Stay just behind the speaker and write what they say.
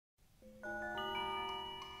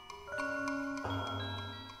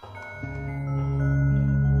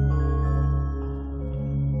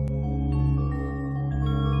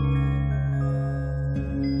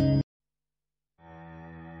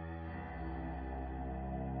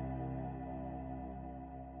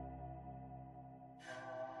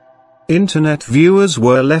Internet viewers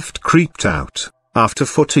were left creeped out after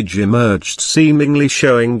footage emerged seemingly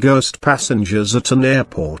showing ghost passengers at an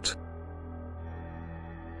airport.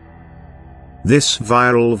 This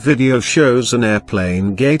viral video shows an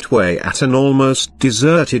airplane gateway at an almost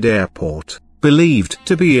deserted airport, believed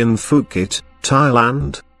to be in Phuket,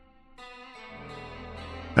 Thailand.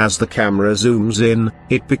 As the camera zooms in,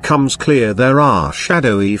 it becomes clear there are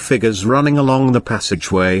shadowy figures running along the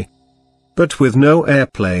passageway. But with no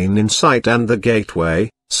airplane in sight and the gateway,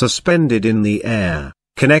 suspended in the air,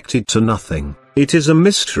 connected to nothing, it is a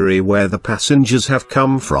mystery where the passengers have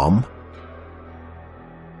come from.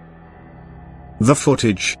 The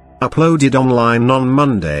footage, uploaded online on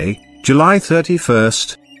Monday, July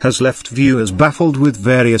 31st, has left viewers baffled with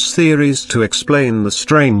various theories to explain the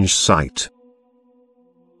strange sight.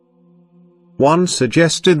 One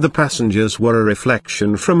suggested the passengers were a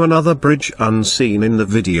reflection from another bridge unseen in the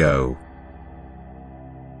video.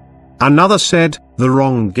 Another said, the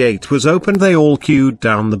wrong gate was opened, they all queued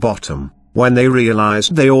down the bottom. When they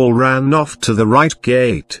realized, they all ran off to the right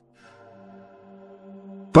gate.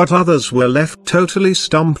 But others were left totally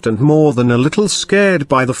stumped and more than a little scared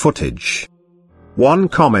by the footage. One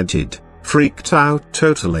commented, freaked out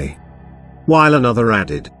totally. While another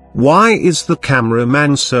added, why is the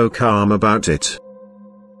cameraman so calm about it?